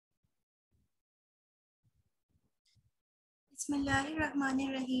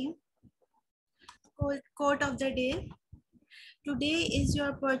Bismillahirrahmanirrahim. Quote of the day. Today is your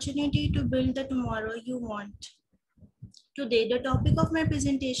opportunity to build the tomorrow you want. Today, the topic of my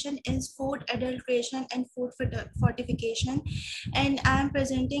presentation is food adulteration and food fortification, and I am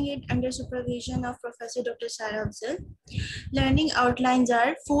presenting it under supervision of Professor Dr. Sarah Afzal. Learning outlines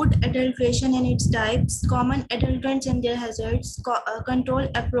are food adulteration and its types, common adulterants and their hazards, control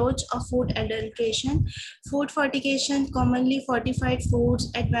approach of food adulteration, food fortification, commonly fortified foods,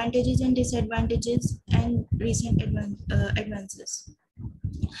 advantages and disadvantages, and recent advances.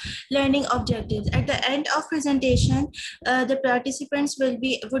 Learning objectives. At the end of presentation, the participants would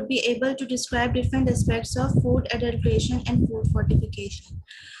be able to describe different aspects of food adulteration and food fortification.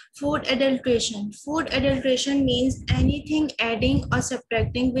 Food adulteration. Food adulteration means anything adding or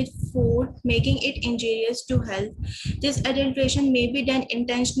subtracting with food, making it injurious to health. This adulteration may be done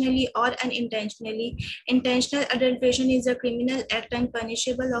intentionally or unintentionally. Intentional adulteration is a criminal act and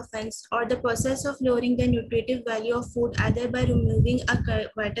punishable offense, or the process of lowering the nutritive value of food either by removing a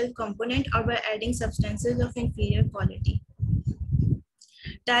vital component or by adding substances of inferior quality.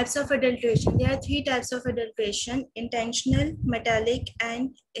 Types of adulteration. There are three types of adulteration: intentional, metallic,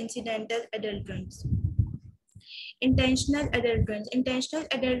 and incidental adulterants. Intentional adulterants. Intentional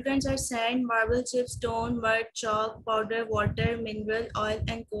adulterants are sand, marble chips, stone, mud, chalk, powder, water, mineral oil,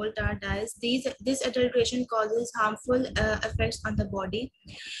 and coal tar dyes. This adulteration causes harmful effects on the body.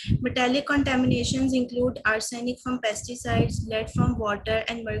 Metallic contaminations include arsenic from pesticides, lead from water,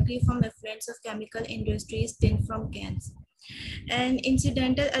 and mercury from effluents of chemical industries, tin from cans. And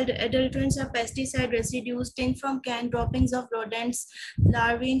incidental adulterants are pesticide residues, tin from can, droppings of rodents,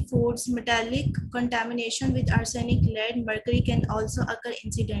 larvae in foods. Metallic contamination with arsenic, lead, mercury can also occur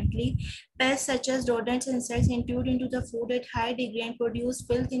incidentally. Pests such as rodents and insects intrude into the food at high degree and produce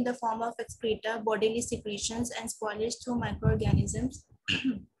filth in the form of excreta, bodily secretions, and spoilage through microorganisms.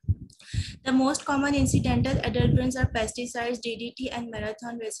 The most common incidental adulterants are pesticides, DDT, and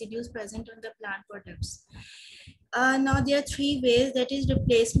marathon residues present on the plant products. Now there are three ways, that is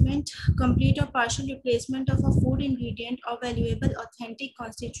replacement, complete or partial replacement of a food ingredient or valuable authentic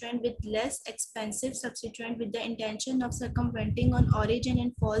constituent with less expensive substituent with the intention of circumventing on origin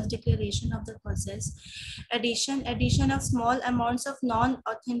and false declaration of the process. Addition of small amounts of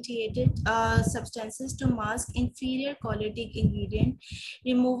non-authenticated substances to mask inferior quality ingredient.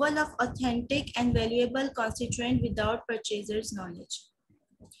 Removal of authentic and valuable constituent without purchaser's knowledge.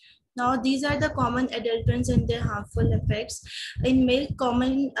 Now, these are the common adulterants and their harmful effects. In milk,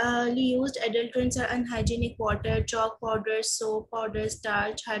 commonly used adulterants are unhygienic water, chalk powder, soap powder,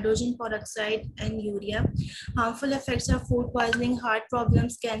 starch, hydrogen peroxide, and urea. Harmful effects are food poisoning, heart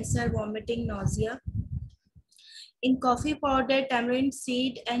problems, cancer, vomiting, nausea. In coffee powder, tamarind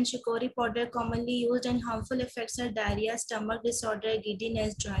seed and chicory powder commonly used, and harmful effects are diarrhea, stomach disorder,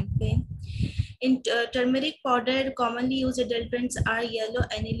 giddiness, joint pain. In turmeric powder, commonly used adulterants are yellow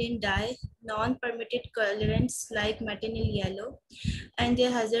aniline dye, non-permitted colorants like methanol yellow, and their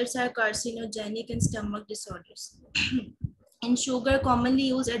hazards are carcinogenic and stomach disorders. In sugar, commonly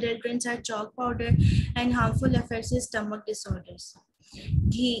used adulterants are chalk powder, and harmful effects is stomach disorders.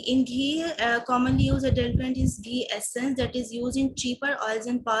 Ghee. In ghee, commonly used adulterant is ghee essence that is used in cheaper oils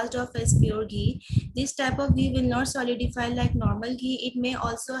and passed off as pure ghee. This type of ghee will not solidify like normal ghee. It may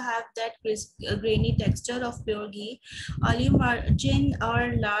also have that grainy texture of pure ghee. Olive margarine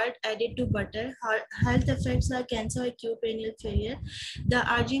or lard added to butter. Health effects are cancer, acute renal failure. The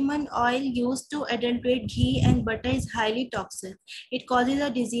arginine oil used to adulterate ghee and butter is highly toxic. It causes a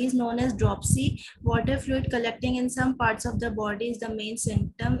disease known as dropsy. Water fluid collecting in some parts of the body is the main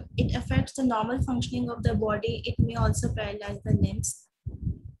symptom. It affects the normal functioning of the body. It may also paralyze the limbs.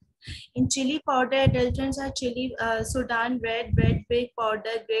 In chili powder, adulterants are chili, Sudan red brick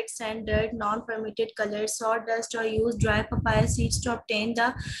powder, great sand dirt, non-permitted color, sawdust, or use dry papaya seeds to obtain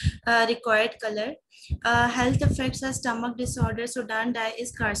the required color. Health effects are stomach disorder. Sudan dye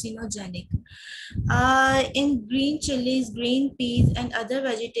is carcinogenic. In green chilies, green peas, and other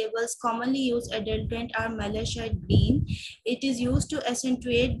vegetables, commonly used adulterant are malachite bean. It is used to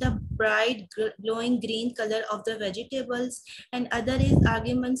accentuate the bright glowing green color of the vegetables, and other is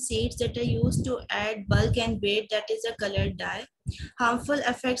argument seeds that are used to add bulk and weight, that is a colored dye. Harmful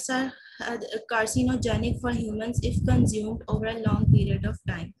effects are carcinogenic for humans if consumed over a long period of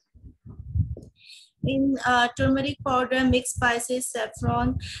time. In turmeric powder, mixed spices,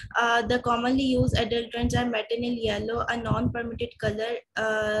 saffron, the commonly used adulterants are methanol yellow, a non-permitted color.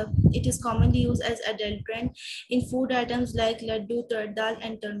 It is commonly used as adulterant in food items like laddu, tur dal,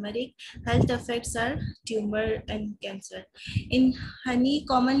 and turmeric. Health effects are tumor and cancer. In honey,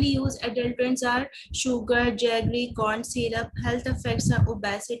 commonly used adulterants are sugar, jaggery, corn syrup. Health effects are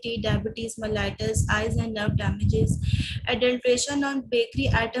obesity, diabetes mellitus, eyes and nerve damages. Adulteration on bakery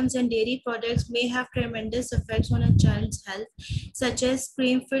items and dairy products may have tremendous effects on a child's health, such as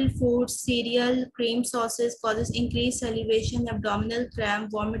cream-filled foods, cereal, cream sauces causes increased salivation, abdominal cramp,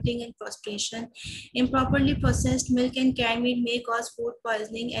 vomiting, and prostration. Improperly processed milk and canned meat may cause food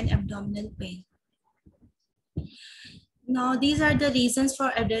poisoning and abdominal pain. Now, these are the reasons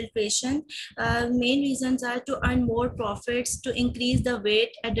for adulteration. Main reasons are to earn more profits, to increase the weight.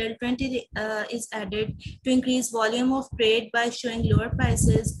 Adulterant is added to increase volume of trade by showing lower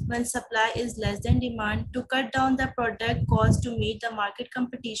prices when supply is less than demand, to cut down the product cost to meet the market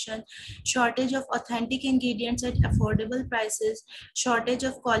competition, shortage of authentic ingredients at affordable prices, shortage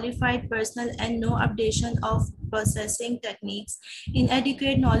of qualified personnel, and no updation of processing techniques,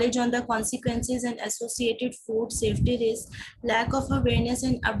 inadequate knowledge on the consequences and associated food safety risks, lack of awareness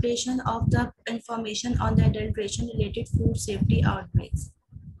and updation of the information on the adulteration related food safety outbreaks.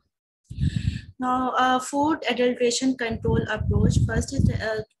 Now, food adulteration control approach first is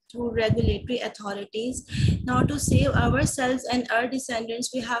through regulatory authorities. Now, to save ourselves and our descendants,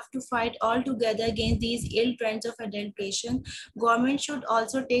 we have to fight all together against these ill trends of adulteration. Government should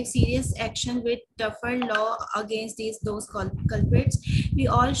also take serious action with tougher law against those culprits. We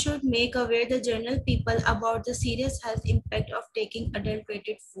all should make aware the general people about the serious health impact of taking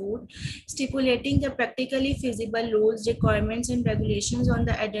adulterated food, stipulating the practically feasible rules, requirements, and regulations on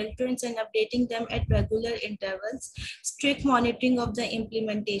the adulterants and updating them at regular intervals, strict monitoring of the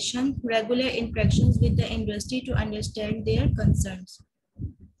implementation, regular interactions with the industry to understand their concerns.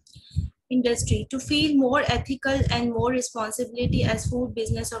 Industry to feel more ethical and more responsibility as food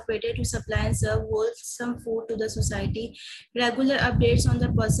business operator to supply and serve wholesome food to the society, regular updates on the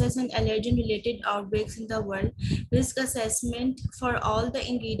process and allergen related outbreaks in the world, risk assessment for all the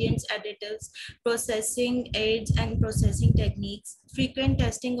ingredients, additives, processing aids and processing techniques, frequent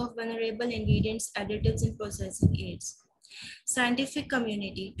testing of vulnerable ingredients, additives and processing aids. Scientific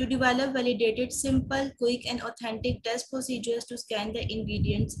community to develop validated, simple, quick, and authentic test procedures to scan the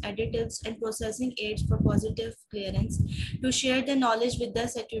ingredients, additives, and processing aids for positive clearance, to share the knowledge with the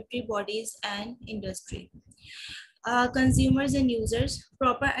statutory bodies and industry. Consumers and users,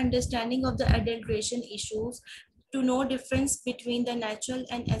 proper understanding of the adulteration issues, to know difference between the natural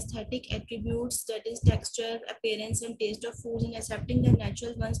and aesthetic attributes, that is texture, appearance, and taste of foods, and accepting the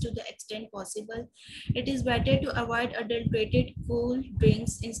natural ones to the extent possible. It is better to avoid adulterated cool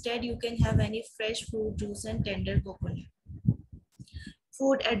drinks. Instead, you can have any fresh fruit juice and tender coconut.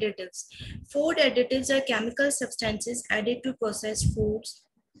 Food additives. Food additives are chemical substances added to processed foods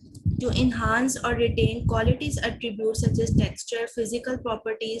to enhance or retain qualities attributes such as texture, physical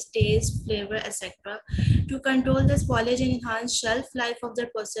properties, taste, flavor, etc. To control the spoilage and enhance shelf life of the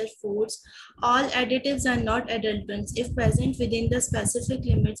processed foods. All additives are not adulterants if present within the specific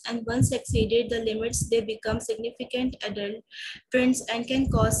limits, and once exceeded the limits, they become significant adulterants and can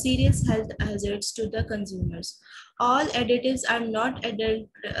cause serious health hazards to the consumers. All additives are not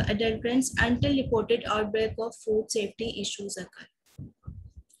adulterants until reported outbreak of food safety issues occur.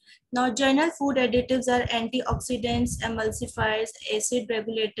 Now, general food additives are antioxidants, emulsifiers, acid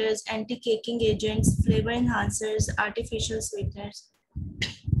regulators, anti-caking agents, flavor enhancers, artificial sweeteners.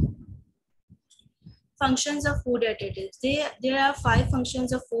 Functions of food additives. There are 5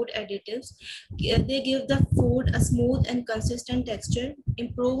 functions of food additives. They give the food a smooth and consistent texture,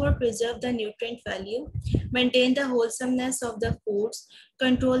 improve or preserve the nutrient value, maintain the wholesomeness of the foods,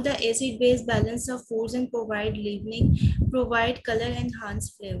 control the acid-base balance of foods and provide leavening, provide color,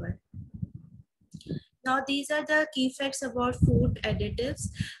 enhance flavor. Now, these are the key facts about food additives.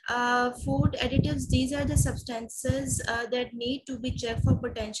 Food additives, these are the substances that need to be checked for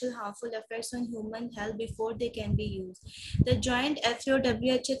potential harmful effects on human health before they can be used. The Joint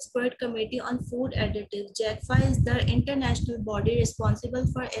FAO-WHO Expert Committee on Food Additives, JACFA, is the international body responsible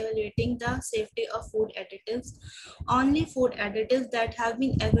for evaluating the safety of food additives. Only food additives that have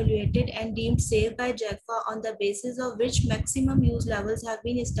been evaluated and deemed safe by JACFA on the basis of which maximum use levels have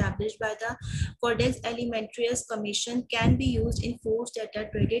been established by the Codex Alimentarius Commission can be used in foods that are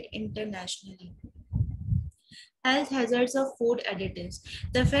traded internationally. Health hazards of food additives.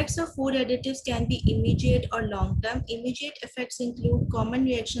 The effects of food additives can be immediate or long-term. Immediate effects include common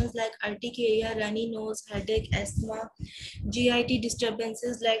reactions like urticaria, runny nose, headache, asthma, GIT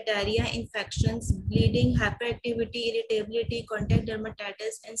disturbances like diarrhea, infections, bleeding, hyperactivity, irritability, contact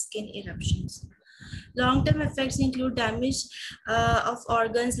dermatitis, and skin eruptions. Long-term effects include damage of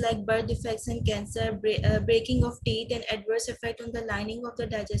organs like birth defects and cancer, breaking of teeth, and adverse effect on the lining of the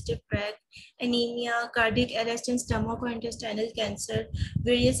digestive tract, anemia, cardiac arrest, and stomach or intestinal cancer,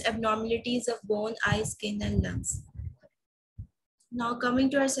 various abnormalities of bone, eye, skin, and lungs. Now coming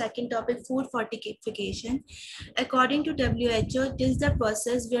to our second topic, food fortification. According to WHO, it is the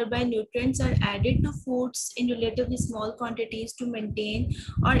process whereby nutrients are added to foods in relatively small quantities to maintain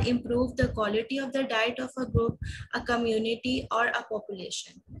or improve the quality of the diet of a group, a community, or a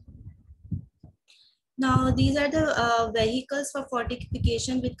population. Now, these are the vehicles for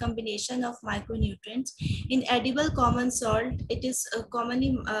fortification with combination of micronutrients. In edible common salt, it is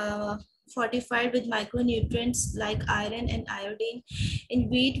commonly fortified with micronutrients like iron and iodine. In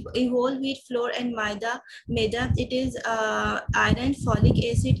wheat, in whole wheat flour and maida, it is iron, folic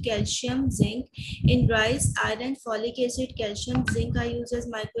acid, calcium, zinc. In rice, iron, folic acid, calcium, zinc are used as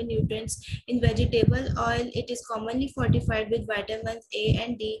micronutrients. In vegetable oil, it is commonly fortified with vitamins A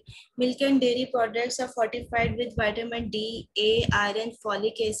and D. Milk and dairy products are fortified with vitamin D, A, iron,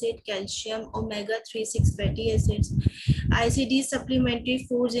 folic acid, calcium, omega-3, 6 fatty acids. ICD supplementary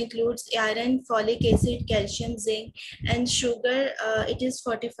foods includes iron, folic acid, calcium, zinc, and sugar. It is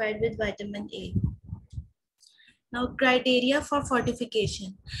fortified with vitamin A. Now, criteria for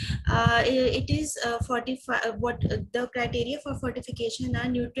fortification. It is what the criteria for fortification are: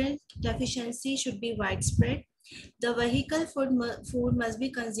 nutrient deficiency should be widespread. The vehicle food must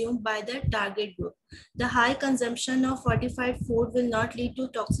be consumed by the target group. The high consumption of fortified food will not lead to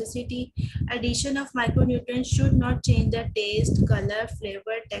toxicity. Addition of micronutrients should not change the taste, color,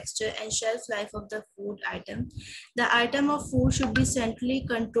 flavor, texture, and shelf life of the food item. The item of food should be centrally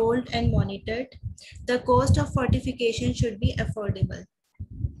controlled and monitored. The cost of fortification should be affordable.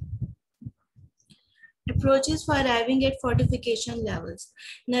 Approaches for arriving at fortification levels.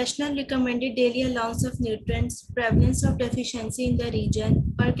 National recommended daily allowance of nutrients, prevalence of deficiency in the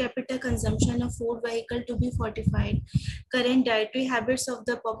region, per capita consumption of food vehicle to be fortified, current dietary habits of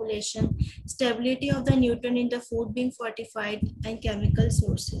the population, stability of the nutrient in the food being fortified, and chemical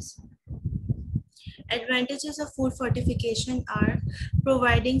sources. Advantages of food fortification are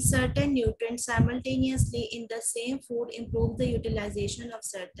providing certain nutrients simultaneously in the same food, improve the utilization of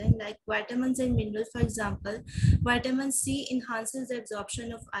certain like vitamins and minerals. For example, vitamin C enhances the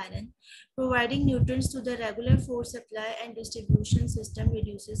absorption of iron. Providing nutrients to the regular food supply and distribution system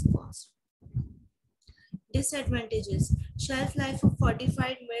reduces cost. Disadvantages: shelf life of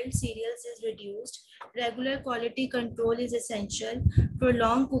fortified milled cereals is reduced. Regular quality control is essential.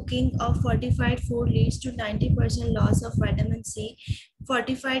 Prolonged cooking of fortified food leads to 90% loss of vitamin C.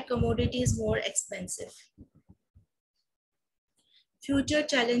 Fortified commodity is more expensive. Future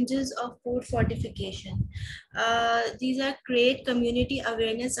challenges of food fortification. These are: create community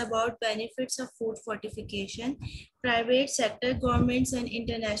awareness about benefits of food fortification. Private sector, governments, and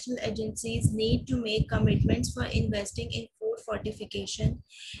international agencies need to make commitments for investing in food fortification.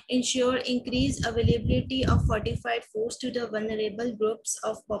 Ensure increased availability of fortified foods to the vulnerable groups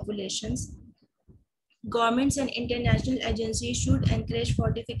of populations. Governments and international agencies should encourage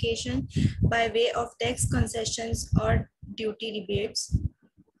fortification by way of tax concessions or duty rebates.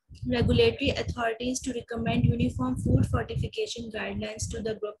 Regulatory authorities to recommend uniform food fortification guidelines to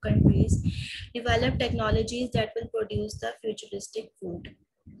the group countries. Develop technologies that will produce the futuristic food.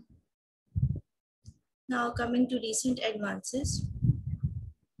 Now coming to recent advances.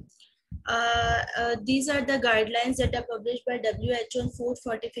 These are the guidelines that are published by WHO on food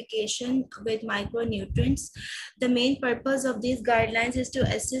fortification with micronutrients. The main purpose of these guidelines is to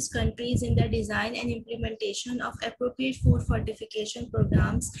assist countries in the design and implementation of appropriate food fortification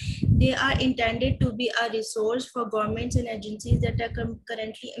programs. They are intended to be a resource for governments and agencies that are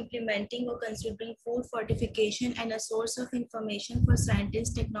currently implementing or considering food fortification, and a source of information for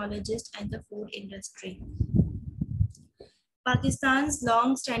scientists, technologists, and the food industry. Pakistan's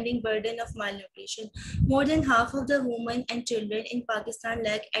long-standing burden of malnutrition. More than half of the women and children in Pakistan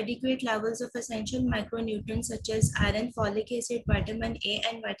lack adequate levels of essential micronutrients such as iron, folic acid, vitamin A,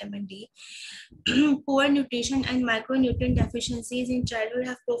 and vitamin D. Poor nutrition and micronutrient deficiencies in childhood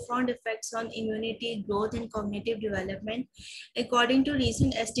have profound effects on immunity, growth, and cognitive development. According to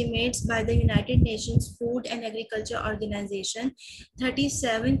recent estimates by the United Nations Food and Agriculture Organization,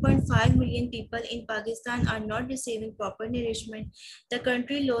 37.5 million people in Pakistan are not receiving proper malnourishment. The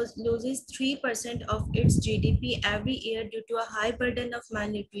country loses 3% of its GDP every year due to a high burden of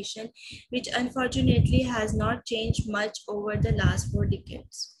malnutrition, which unfortunately has not changed much over the last 4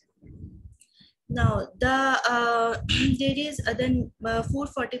 decades. Now, there is the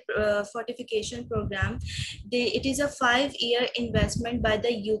fortification program. It is a 5-year investment by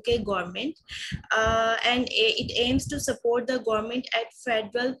the UK government, and it aims to support the government at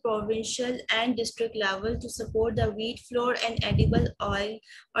federal, provincial, and district level to support the wheat flour and edible oil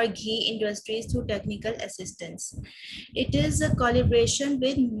or ghee industries through technical assistance. It is a collaboration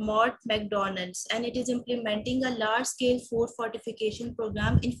with Mott McDonald's, and it is implementing a large-scale food fortification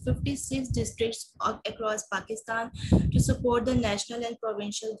program in 56 districts across Pakistan to support the national and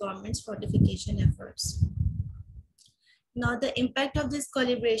provincial government's fortification efforts. Now, the impact of this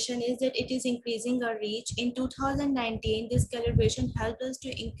collaboration is that it is increasing our reach. In 2019, this collaboration helped us to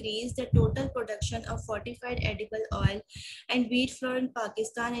increase the total production of fortified edible oil and wheat flour in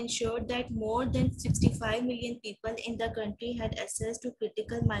Pakistan, ensured that more than 65 million people in the country had access to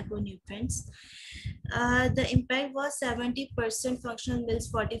critical micronutrients. The impact was 70% functional mills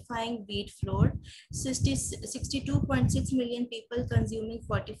fortifying wheat flour, 62.6 million people consuming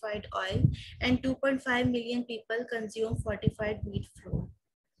fortified oil, and 2.5 million people consume fortified wheat flour.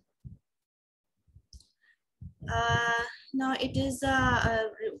 Now it is a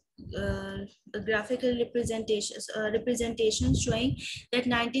graphical representation showing that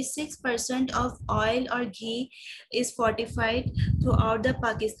 96% of oil or ghee is fortified throughout the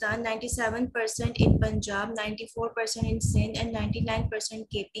Pakistan, 97% in Punjab, 94% in Sindh, and 99%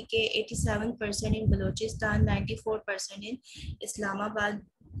 KPK, 87% in Balochistan, 94% in Islamabad.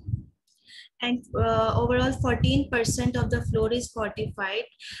 And overall 14% of the floor is fortified,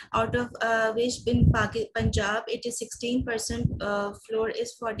 out of which in Punjab it is 16% floor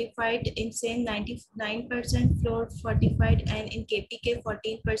is fortified, in Sindh 99% floor fortified, and in KPK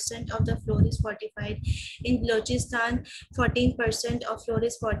 14% of the floor is fortified, in Balochistan 14% of floor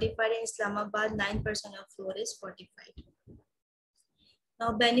is fortified, in Islamabad 9% of floor is fortified.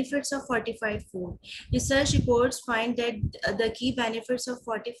 Now, benefits of fortified food. Research reports find that the key benefits of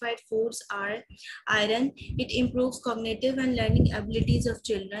fortified foods are iron. It improves cognitive and learning abilities of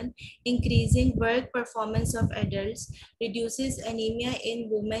children, increasing work performance of adults, reduces anemia in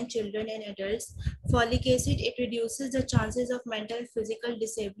women, children, and adults. Folic acid, it reduces the chances of mental and physical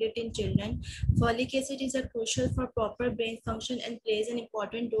disability in children. Folic acid is crucial for proper brain function and plays an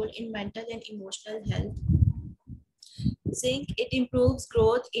important role in mental and emotional health. Zinc, it improves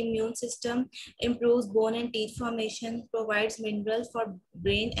growth, immune system, improves bone and teeth formation, provides minerals for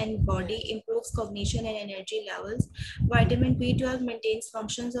brain and body, improves cognition and energy levels. Vitamin B12 maintains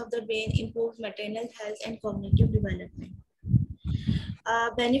functions of the brain, improves maternal health and cognitive development.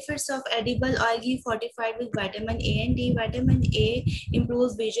 Benefits of edible oil ghee fortified with vitamin A and D. Vitamin A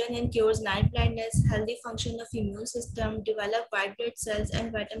improves vision and cures night blindness, healthy function of immune system, develop white blood cells,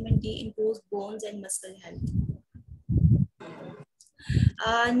 and vitamin D improves bones and muscle health.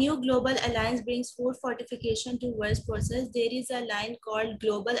 New global alliance brings food fortification to world process. There is a line called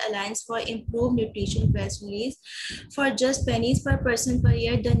Global Alliance for Improved Nutrition press release. For just pennies per person per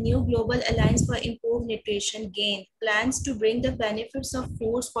year, the new Global Alliance for Improved Nutrition GAIN plans to bring the benefits of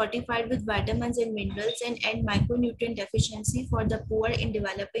foods fortified with vitamins and minerals and end micronutrient deficiency for the poor in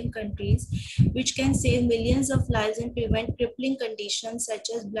developing countries, which can save millions of lives and prevent crippling conditions such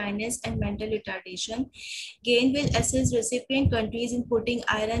as blindness and mental retardation. GAIN will assist recipient countries in putting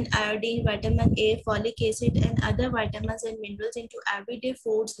iron, iodine, vitamin A, folic acid, and other vitamins and minerals into everyday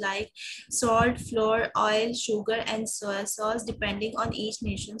foods like salt, flour, oil, sugar, and soy sauce, depending on each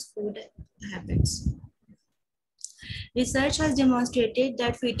nation's food habits. Research has demonstrated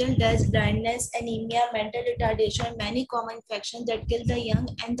that fetal death, blindness, anemia, mental retardation, and many common infections that kill the young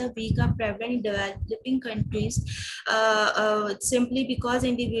and the weak are prevalent in developing countries simply because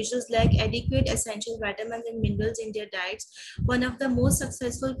individuals lack adequate essential vitamins and minerals in their diets. One of the most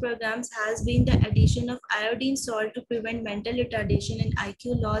successful programs has been the addition of iodine salt to prevent mental retardation and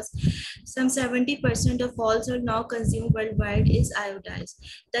IQ loss. Some 70% of all salt now consumed worldwide is iodized.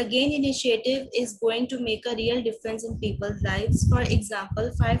 The GAIN initiative is going to make a real difference in people's lives. For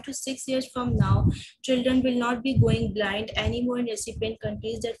example, 5 to 6 years from now, children will not be going blind anymore in recipient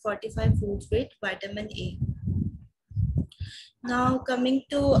countries that fortify foods with vitamin A. Now coming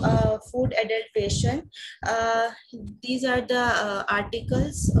to food adulteration, these are the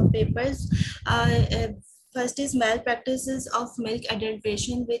articles, papers. First is malpractices of milk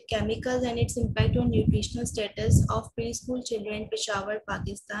adulteration with chemicals and its impact on nutritional status of preschool children in Peshawar,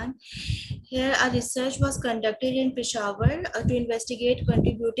 Pakistan. Here, a research was conducted in Peshawar to investigate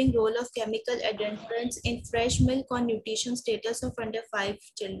contributing role of chemical adulterants in fresh milk on nutrition status of under 5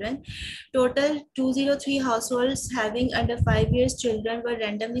 children. Total 203 households having under 5 years children were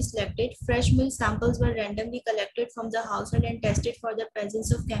randomly selected. Fresh milk samples were randomly collected from the household and tested for the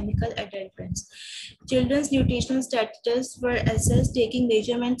presence of chemical adulterants. Children's nutritional status were assessed taking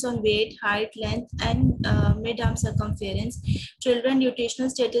measurements on weight, height, length, and mid-arm circumference. Children nutritional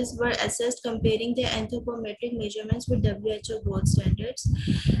status were assessed comparing their anthropometric measurements with WHO gold standards.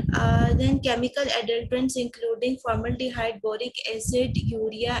 Then chemical adulterants including formaldehyde, boric acid,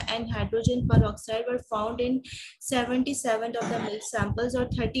 urea, and hydrogen peroxide were found in 77 of the milk samples or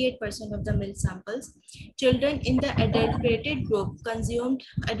 38% of the milk samples. Children in the adulterated group consumed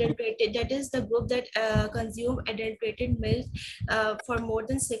adulterated, that is the group that consumed adulterated milk for more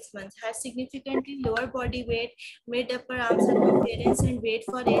than 6 months, had significantly lower body weight, mid upper arm circumference, and weight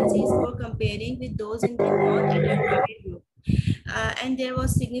for HC score comparing with those in the non-adulterated group. And there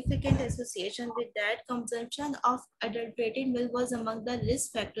was significant association with that. Consumption of adulterated milk was among the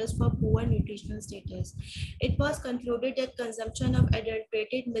risk factors for poor nutritional status. It was concluded that consumption of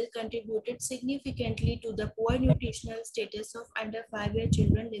adulterated milk contributed significantly to the poor nutritional status of under 5-year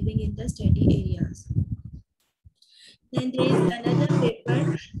children living in the study areas. Then there is another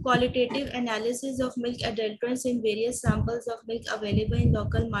paper, qualitative analysis of milk adulterants in various samples of milk available in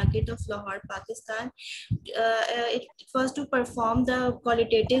local market of Lahore, Pakistan. It was to perform the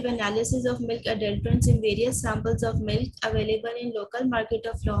qualitative analysis of milk adulterants in various samples of milk available in local market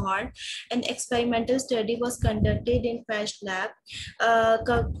of Lahore. An experimental study was conducted in FAST lab.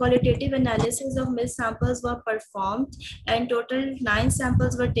 Qualitative analysis of milk samples were performed, and total 9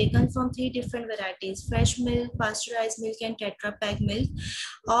 samples were taken from 3 different varieties: fresh milk, pasteurized milk, and Tetra Pak milk.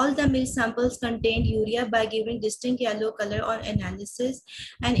 All the milk samples contained urea by giving distinct yellow color on analysis,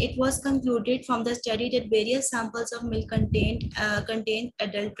 and it was concluded from the study that various samples of milk contained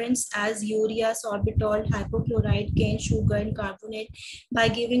adulterants as urea, sorbitol, hypochlorite, cane sugar, and carbonate by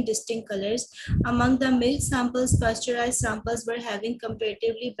giving distinct colors. Among the milk samples, pasteurized samples were having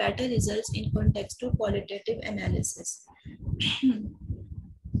comparatively better results in context to qualitative analysis.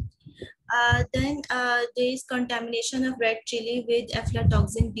 Then there is contamination of red chili with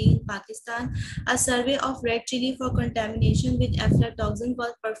aflatoxin B in Pakistan. A survey of red chili for contamination with aflatoxin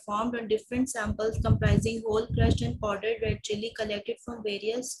was performed on different samples comprising whole crushed and powdered red chili collected from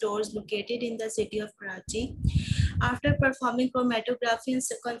various stores located in the city of Karachi. After performing chromatography and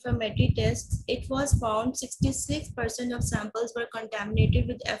confirmatory tests, it was found 66% of samples were contaminated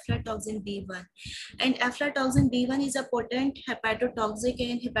with aflatoxin B1. And aflatoxin B1 is a potent hepatotoxic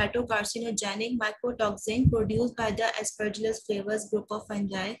and hepatocarcinogenic mycotoxin produced by the Aspergillus flavus group of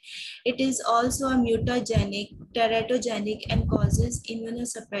fungi. It is also a mutagenic, teratogenic, and causes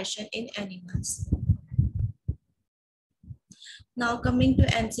immunosuppression in animals. Now coming to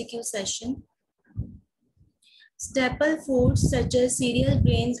MCQ session. Staple foods such as cereal,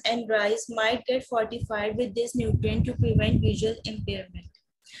 grains, and rice might get fortified with this nutrient to prevent visual impairment.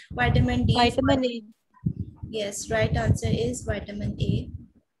 Vitamin D. Vitamin A. Yes, right answer is vitamin A.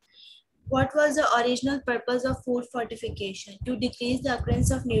 What was the original purpose of food fortification? To decrease the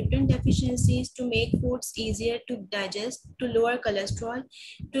occurrence of nutrient deficiencies, to make foods easier to digest, to lower cholesterol,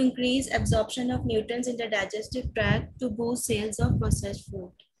 to increase absorption of nutrients in the digestive tract, to boost sales of processed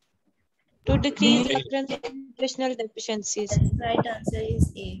food. To decrease the occurrence of nutritional deficiencies. Yes, right answer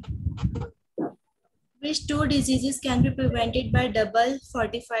is A. Which 2 diseases can be prevented by double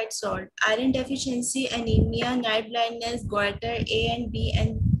fortified salt? Iron deficiency, anemia, night blindness, goiter, A and B,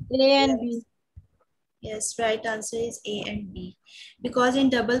 and A and B. yes, right answer is A and B. Because in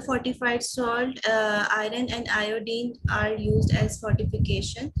double fortified salt, iron and iodine are used as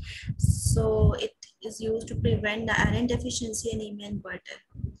fortification. So it is used to prevent the iron deficiency, anemia, and goiter.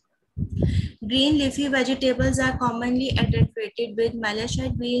 Green leafy vegetables are commonly adulterated with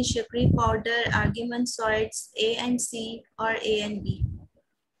malachite green, chicory powder, arginine salts, A and C, or A and B.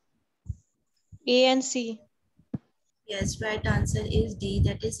 A and C. Yes, right answer is D,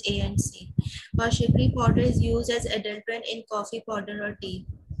 that is A and C. Because chicory powder is used as adulterant in coffee powder or tea.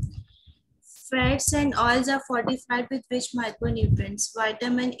 Fats and oils are fortified with which micronutrients?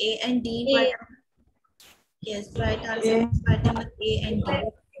 Vitamin A and D. A. Yes, right answer is vitamin A and D.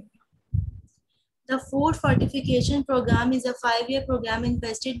 The Food Fortification Program is a 5-year program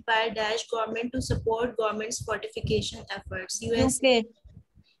invested by Dash government to support government's fortification efforts. US. UK.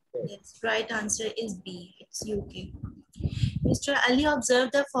 Yes, right answer is B. It's UK. Mr. Ali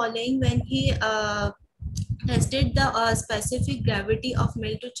observed the following when he tested the specific gravity of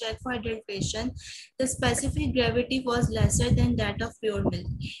milk to check for adulteration. The specific gravity was lesser than that of pure milk.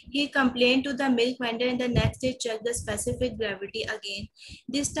 He complained to the milk vendor and the next day checked the specific gravity again.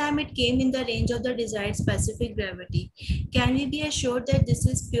 This time it came in the range of the desired specific gravity. Can we be assured that this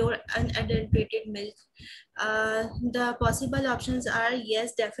is pure unadulterated milk? The possible options are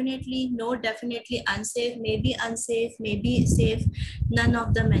yes, definitely, no, definitely, unsafe, maybe safe, none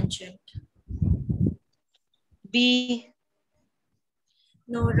of the mentioned. B.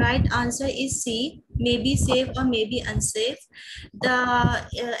 No, right answer is C, maybe safe or maybe unsafe. The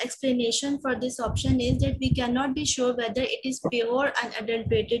explanation for this option is that we cannot be sure whether it is pure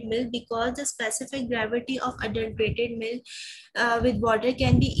unadulterated milk because the specific gravity of adulterated milk with water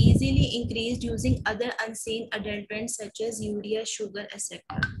can be easily increased using other unseen adulterants such as urea, sugar, etc.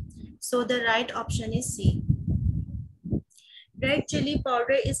 So the right option is C. Red chili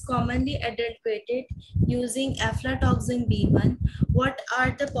powder is commonly adulterated using aflatoxin B1. What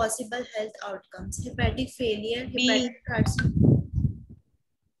are the possible health outcomes? Hepatic failure, hepatic B. carcinoma.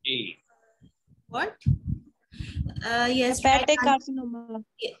 What? Yes, Hepatic carcinoma.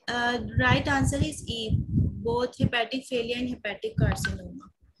 right answer is E. Both hepatic failure and hepatic carcinoma.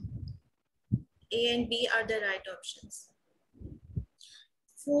 A and B are the right options.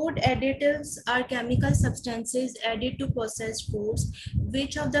 Food additives are chemical substances added to processed foods.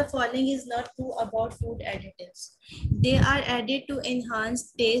 Which of the following is not true about food additives? They are added to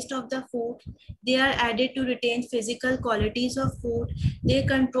enhance taste of the food. They are added to retain physical qualities of food. They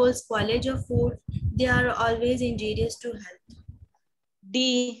control spoilage of food. They are always injurious to health.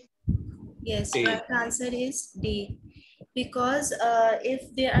 D. Yes, right answer is D. Because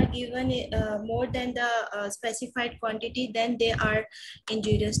if they are given more than the specified quantity, then they are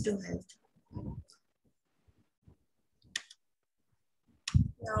injurious to health.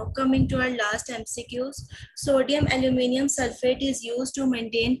 Now coming to our last MCQs, sodium aluminum sulfate is used to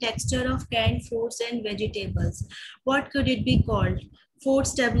maintain texture of canned fruits and vegetables. What could it be called? Food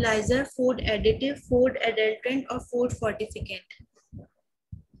stabilizer, food additive, food adulterant, or food fortificant?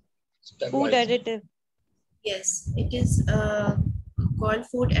 Food additive. Yes, it is called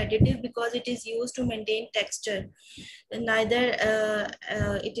food additive because it is used to maintain texture. Neither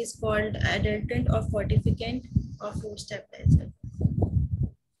it is called adulterant or fortificant or food stabilizer.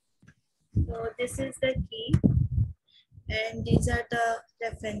 So this is the key. And these are the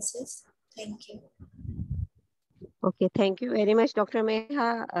references. Thank you. Okay, thank you very much, Dr.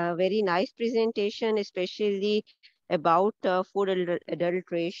 Meha. A very nice presentation, especially about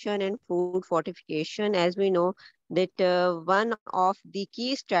adulteration and food fortification. As we know that one of the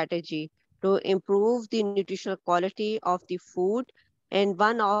key strategy to improve the nutritional quality of the food and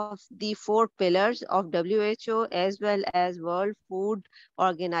one of the four pillars of WHO as well as World Food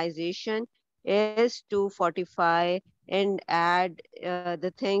Organization is to fortify and add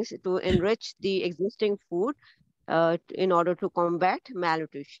the things to enrich the existing food in order to combat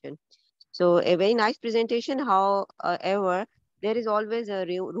malnutrition. So a very nice presentation. However, there is always a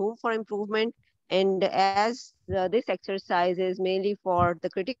room for improvement. And as this exercise is mainly for the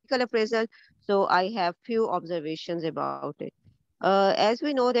critical appraisal, so I have few observations about it. As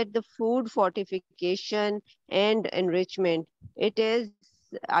we know that the food fortification and enrichment, it is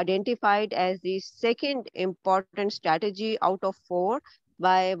identified as the second important strategy out of four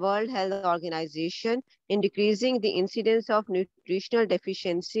by World Health Organization in decreasing the incidence of nutritional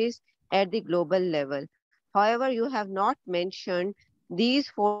deficiencies at the global level. However, you have not mentioned these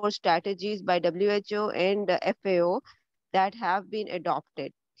four strategies by WHO and FAO that have been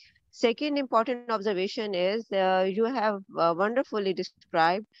adopted. Second important observation is you have wonderfully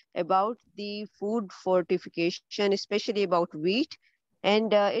described about the food fortification, especially about wheat.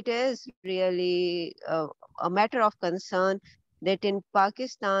 And it is really a matter of concern that in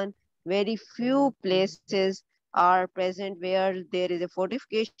Pakistan, very few places are present where there is a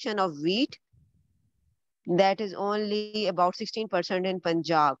fortification of wheat. That is only about 16% in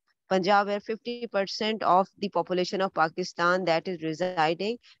Punjab. Punjab, where 50% of the population of Pakistan that is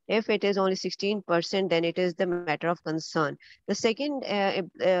residing, if it is only 16%, then it is the matter of concern. The second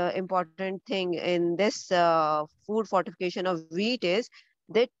important thing in this food fortification of wheat is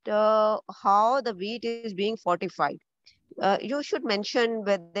that how the wheat is being fortified. You should mention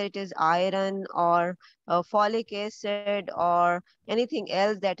whether it is iron or folic acid or anything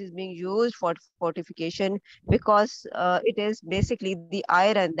else that is being used for fortification, because it is basically the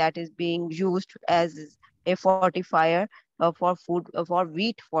iron that is being used as a fortifier for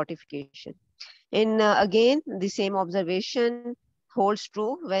wheat fortification. In again, the same observation holds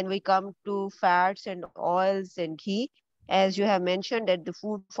true when we come to fats and oils and ghee. as you have mentioned that the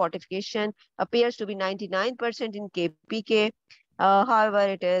food fortification appears to be 99% in KPK. However,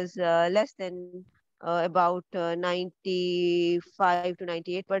 it is less than about 95 to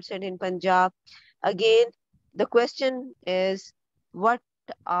 98% in Punjab. Again, the question is, what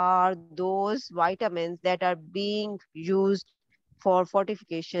are those vitamins that are being used for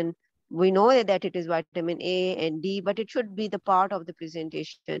fortification? We know that it is vitamin A and D, but it should be the part of the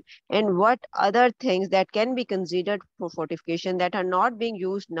presentation. And what other things that can be considered for fortification that are not being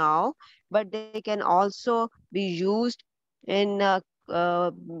used now, but they can also be used in,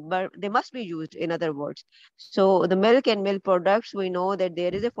 but they must be used, in other words. So the milk and milk products, we know that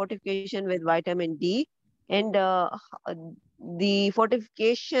there is a fortification with vitamin D, and the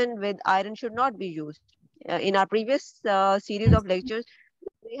fortification with iron should not be used. In our previous series of lectures,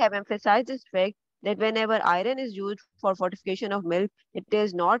 we have emphasized this fact that whenever iron is used for fortification of milk, it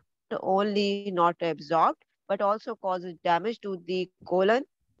is not only not absorbed, but also causes damage to the colon,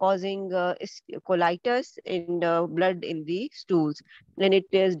 causing colitis in the blood in the stools, and it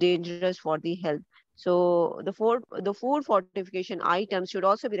is dangerous for the health. So the food fortification items should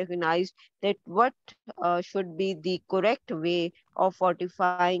also be recognized, that what should be the correct way of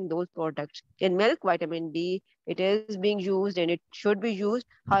fortifying those products. In milk, vitamin D, it is being used and it should be used.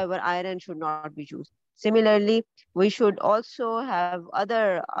 However, iron should not be used. Similarly, we should also have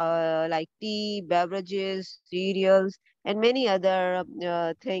other like tea, beverages, cereals, and many other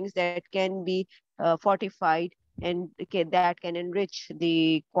things that can be fortified, and that can enrich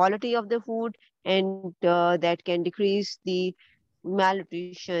the quality of the food, and that can decrease the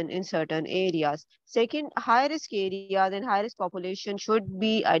malnutrition in certain areas. Second, high risk areas and high risk population should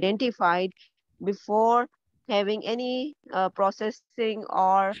be identified before having any processing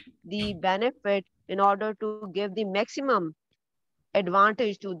or the benefit, in order to give the maximum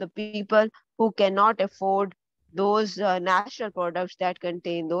advantage to the people who cannot afford those natural products that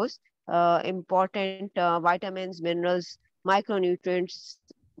contain those important vitamins, minerals, micronutrients,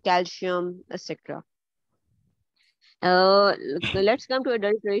 calcium, etc. Let's come to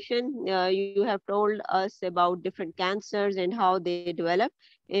adulteration. You have told us about different cancers and how they develop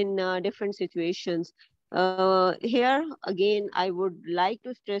in different situations. Here, again, I would like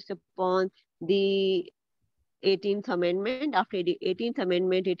to stress upon the 18th Amendment. After the 18th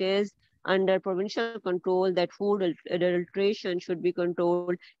Amendment, it is under provincial control that food adulteration should be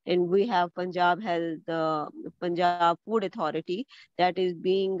controlled, and we have Punjab Food Authority that is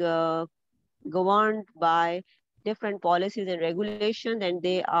being governed by different policies and regulations, and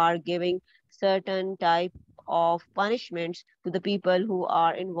they are giving certain type of punishments to the people who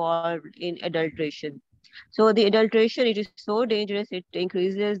are involved in adulteration. So the adulteration, it is so dangerous, it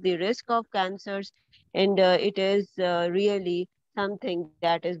increases the risk of cancers, and it is really something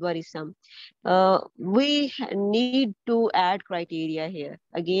that is worrisome. Need to add criteria here.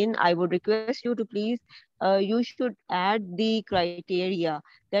 Again, I would request you to please, you should add the criteria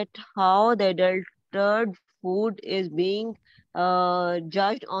that how the adulterated food is being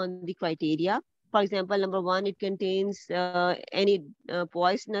judged on the criteria. For example, number one, it contains any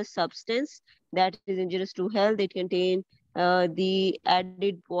poisonous substance that is injurious to health. It contains the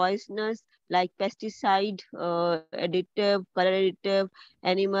added poisonous like pesticide, additive, color additive,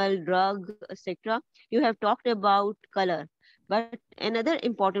 animal drug, etc. You have talked about color, but another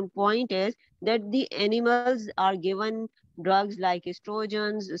important point is that the animals are given drugs like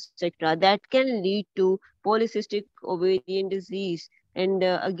estrogens, etc., that can lead to polycystic ovarian disease, and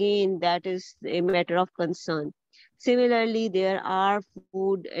again, that is a matter of concern. Similarly, there are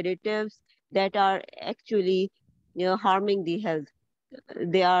food additives that are actually, harming the health.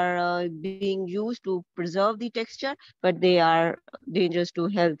 They are being used to preserve the texture, but they are dangerous to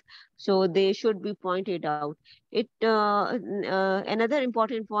health. So they should be pointed out. Another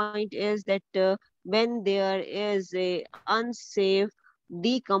important point is that when there is a unsafe,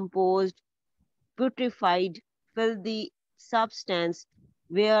 decomposed, putrefied, filthy substance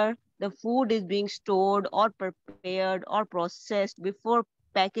where the food is being stored or prepared or processed before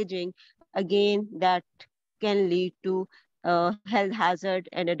packaging, again, that can lead to health hazard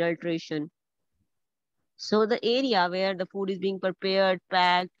and adulteration. So the area where the food is being prepared,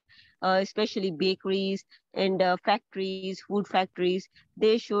 packed, especially bakeries and factories, food factories,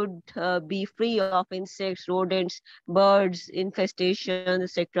 they should be free of insects, rodents, birds, infestation,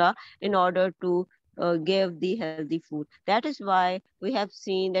 etc., in order to give the healthy food. That is why we have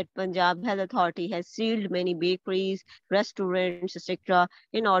seen that Punjab Health Authority has sealed many bakeries, restaurants, etc.,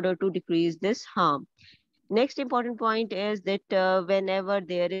 in order to decrease this harm. Next important point is that whenever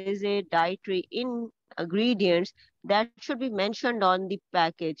there is a dietary ingredients, that should be mentioned on the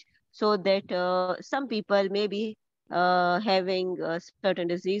package, so that some people maybe having certain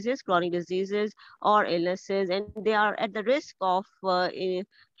diseases, chronic diseases or illnesses, and they are at the risk of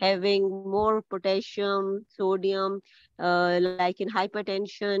having more potassium, sodium, like in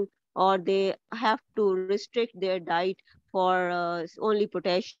hypertension, or they have to restrict their diet for only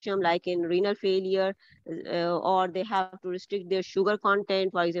potassium, like in renal failure, or they have to restrict their sugar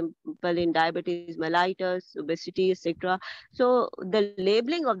content, for example, in diabetes mellitus, obesity, etc. So the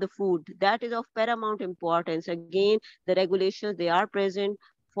labeling of the food, that is of paramount importance. Again, the regulations, they are present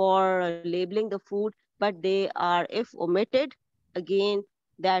for labeling the food, but they are, if omitted, again,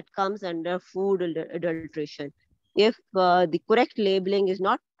 that comes under food adulteration. If the correct labeling is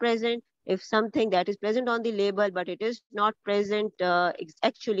not present, if something that is present on the label but it is not present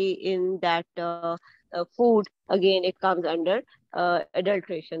actually in that food, again it comes under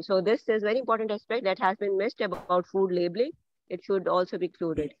adulteration. So this is very important aspect that has been missed about food labeling. It should also be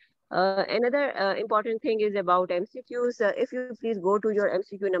included. Another important thing is about MCQs. If you please go to your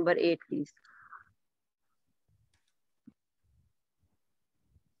MCQ number 8, please.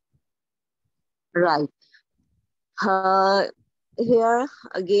 Right. Uh, Here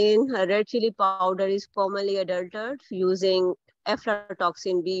again, red chili powder is commonly adulterated using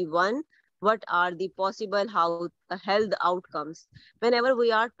aflatoxin B1. What are the possible health outcomes? Whenever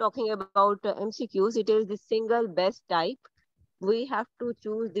we are talking about MCQs, it is the single best type. We have to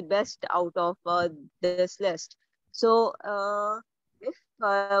choose the best out of this list. So if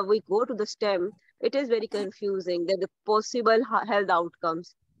we go to the STEM, it is very confusing that the possible health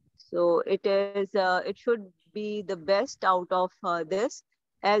outcomes. So it should be the best out of this,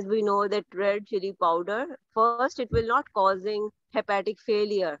 as we know that red chili powder, first it will not causing hepatic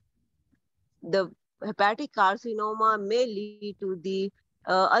failure. The hepatic carcinoma may lead to the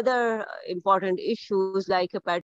other important issues like hepatic